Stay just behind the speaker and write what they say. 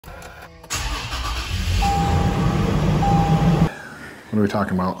What are we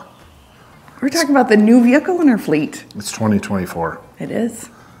talking about? We're talking about the new vehicle in our fleet. It's 2024. It is.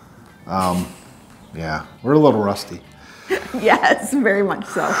 Yeah, we're a little rusty. Yes, very much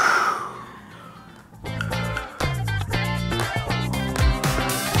so.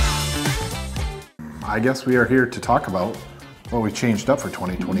 I guess we are here to talk about what we changed up for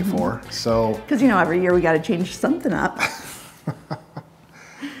 2024. So, because every year we got to change something up.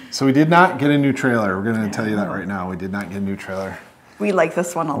 So we did not get a new trailer. We're going to tell you that right now. We did not get a new trailer. We like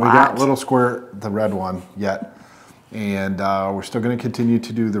this one a lot. We got Little Square, the red one, yet. And we're still going to continue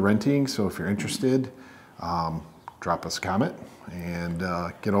to do the renting. So if you're interested, drop us a comment and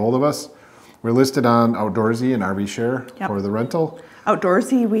get a hold of us. We're listed on Outdoorsy and RV Share for the rental.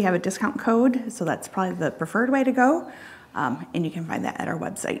 Outdoorsy, we have a discount code, so that's probably the preferred way to go. And you can find that at our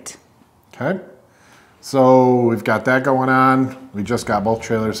website. Okay. So we've got that going on. We just got both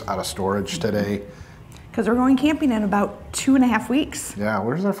trailers out of storage today. Because we're going camping in about 2.5 weeks. Yeah,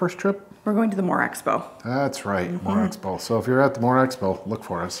 where's our first trip? We're going to the Moore Expo. That's right, Moore Expo. So if you're at the Moore Expo, look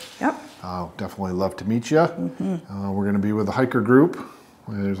for us. Yep. Definitely love to meet you. We're going to be with a hiker group.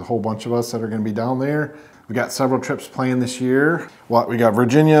 There's a whole bunch of us that are going to be down there. We got several trips planned this year. We got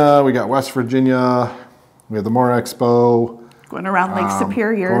Virginia, we got West Virginia, we have the Moore Expo. Going around Lake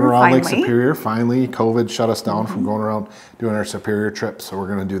Superior, Going around Lake Superior, finally. COVID shut us down from going around doing our Superior trip, so we're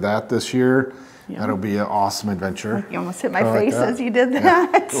going to do that this year. That'll be an awesome adventure. You almost hit my face as you did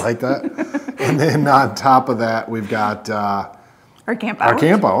that. Yeah, like that. And then on top of that, we've got our camp out. Our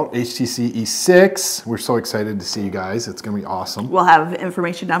camp out, HTC E6. We're so excited to see you guys. It's going to be awesome. We'll have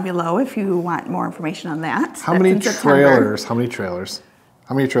information down below if you want more information on that. How many trailers? How many trailers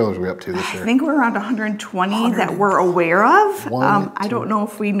are we up to this year? I think we're around 120 that we're aware of. I don't know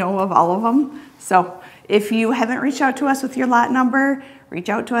if we know of all of them. So if you haven't reached out to us with your lot number, reach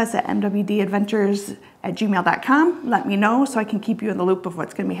out to us at mwdadventures@gmail.com. Let me know so I can keep you in the loop of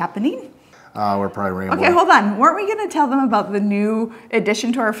what's going to be happening. We're probably rambling. Okay, hold on. Weren't we going to tell them about the new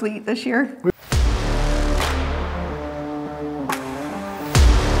addition to our fleet this year?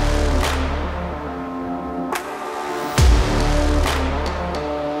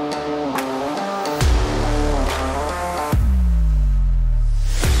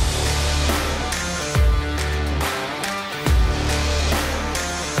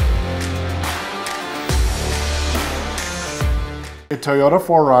 A Toyota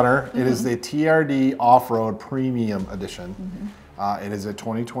 4Runner. It is the TRD Off-Road Premium Edition. It is a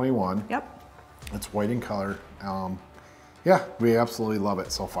 2021. Yep. It's white in color. Yeah, we absolutely love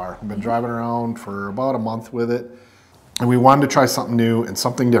it so far. We've been driving around for about a month with it. And we wanted to try something new and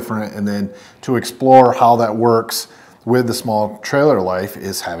something different. And then to explore how that works with the small trailer life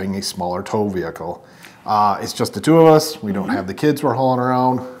is having a smaller tow vehicle. It's just the two of us. We don't have the kids we're hauling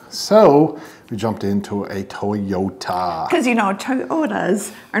around. So we jumped into a Toyota. Because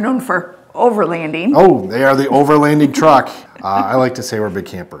Toyotas are known for overlanding. Oh, they are the overlanding truck. I like to say we're big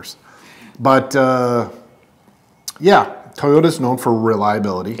campers. But yeah, Toyota's known for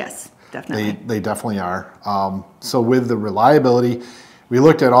reliability. Yes, definitely. They definitely are. So with the reliability, we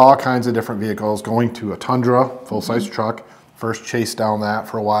looked at all kinds of different vehicles, going to a Tundra, full-size truck. First chased down that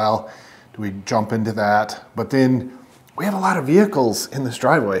for a while. We jump into that. But then we have a lot of vehicles in this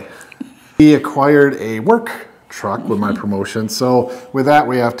driveway. We acquired a work truck with my promotion. So with that,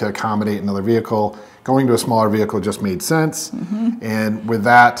 we have to accommodate another vehicle. Going to a smaller vehicle just made sense. And with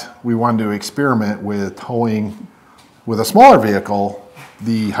that, we wanted to experiment with towing with a smaller vehicle,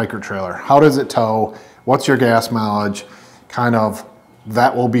 the hiker trailer. How does it tow? What's your gas mileage? Kind of,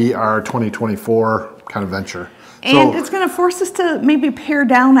 that will be our 2024 kind of venture. And it's going to force us to maybe pare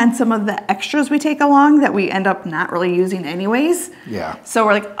down on some of the extras we take along that we end up not really using anyways. Yeah. So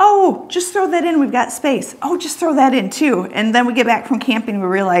we're like, oh, just throw that in. We've got space. Oh, just throw that in too. And then we get back from camping and we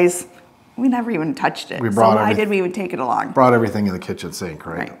realize we never even touched it. So why did we even take it along? Brought everything in the kitchen sink,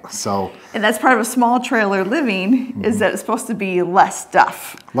 right? So. And that's part of a small trailer living is that it's supposed to be less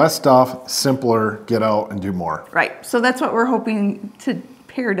stuff. Less stuff, simpler, get out and do more. Right. So that's what we're hoping to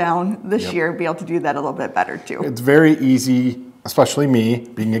pare down this year and be able to do that a little bit better too. It's very easy, especially me,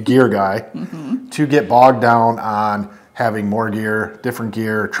 being a gear guy, to get bogged down on having more gear,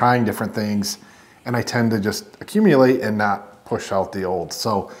 trying different things. And I tend to just accumulate and not push out the old.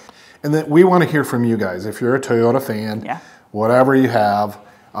 So, and then we want to hear from you guys. If you're a Toyota fan, whatever you have,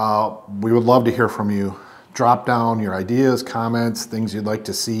 we would love to hear from you. Drop down your ideas, comments, things you'd like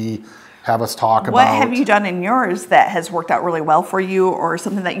to see. Have us talk about. What have you done in yours that has worked out really well for you, or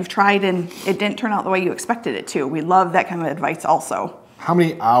something that you've tried and it didn't turn out the way you expected it to? We love that kind of advice also. How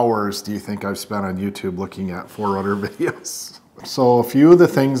many hours do you think I've spent on YouTube looking at 4Runner videos? So a few of the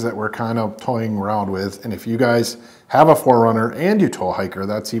things that we're kind of toying around with, and if you guys have a 4Runner and you tow a hiker,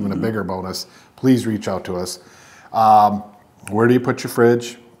 that's even a bigger bonus. Please reach out to us. Where do you put your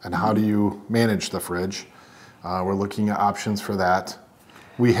fridge and how do you manage the fridge? We're looking at options for that.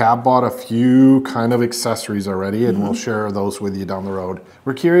 We have bought a few kind of accessories already, and we'll share those with you down the road.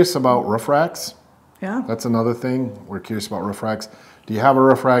 We're curious about roof racks. Yeah. That's another thing. We're curious about roof racks. Do you have a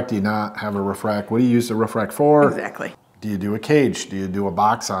roof rack? Do you not have a roof rack? What do you use the roof rack for? Exactly. Do you do a cage? Do you do a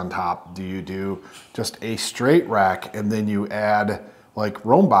box on top? Do you do just a straight rack and then you add like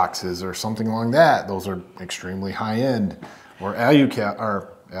roam boxes or something along that? Those are extremely high end. Or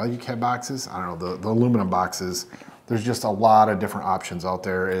alucat boxes? I don't know, the aluminum boxes. There's just a lot of different options out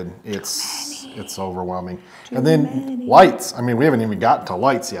there, and it's overwhelming. And then lights. I mean, we haven't even gotten to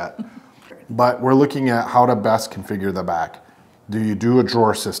lights yet. But we're looking at how to best configure the back. Do you do a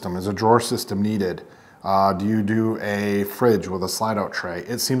drawer system? Is a drawer system needed? Do you do a fridge with a slide-out tray?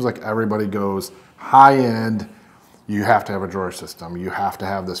 It seems like everybody goes high-end, you have to have a drawer system, you have to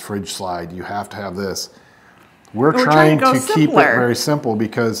have this fridge slide, you have to have this. We're trying to keep it very simple,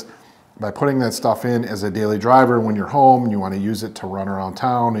 because by putting that stuff in as a daily driver when you're home and you want to use it to run around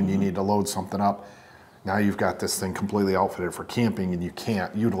town and you need to load something up, now you've got this thing completely outfitted for camping and you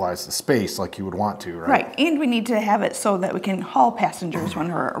can't utilize the space like you would want to, right? Right, and we need to have it so that we can haul passengers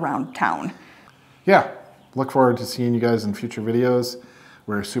when we're around town. Yeah, look forward to seeing you guys in future videos.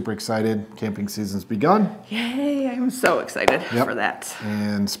 We're super excited. Camping season's begun. Yay, I'm so excited for that.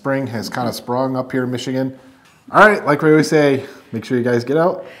 And spring has kind of sprung up here in Michigan. All right, like we always say, make sure you guys get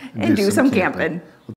out and do some camping.